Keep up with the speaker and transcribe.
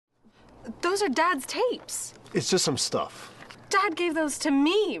Those are Dad's tapes. It's just some stuff. Dad gave those to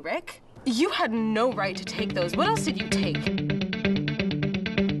me, Rick. You had no right to take those. What else did you take?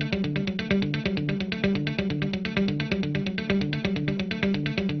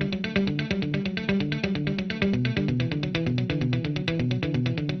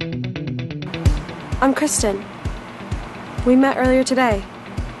 I'm Kristen. We met earlier today.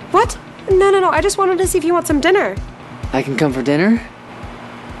 What? No. I just wanted to see if you want some dinner. I can come for dinner?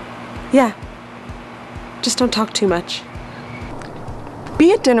 Yeah. Just don't talk too much.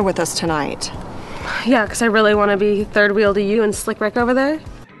 Be at dinner with us tonight. Yeah, because I really want to be third wheel to you and Slick Rick over there.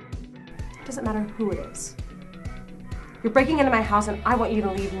 It doesn't matter who it is. You're breaking into my house and I want you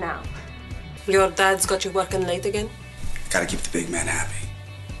to leave now. Your dad's got you working late again? Gotta keep the big man happy.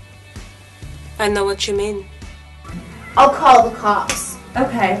 I know what you mean. I'll call the cops.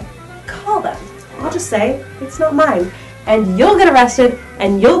 Okay, call them. I'll just say it's not mine. And you'll get arrested,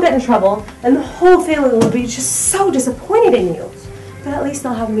 and you'll get in trouble, and the whole family will be just so disappointed in you. But at least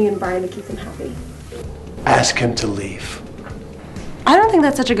they'll have me and Brian to keep them happy. Ask him to leave. I don't think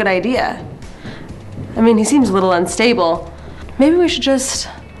that's such a good idea. I mean, he seems a little unstable. Maybe we should just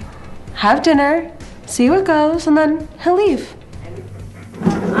have dinner, see what goes, and then he'll leave.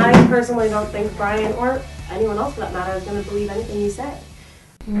 I personally don't think Brian, or anyone else for that matter, is going to believe anything you say.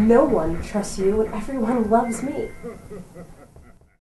 No one trusts you, and everyone loves me.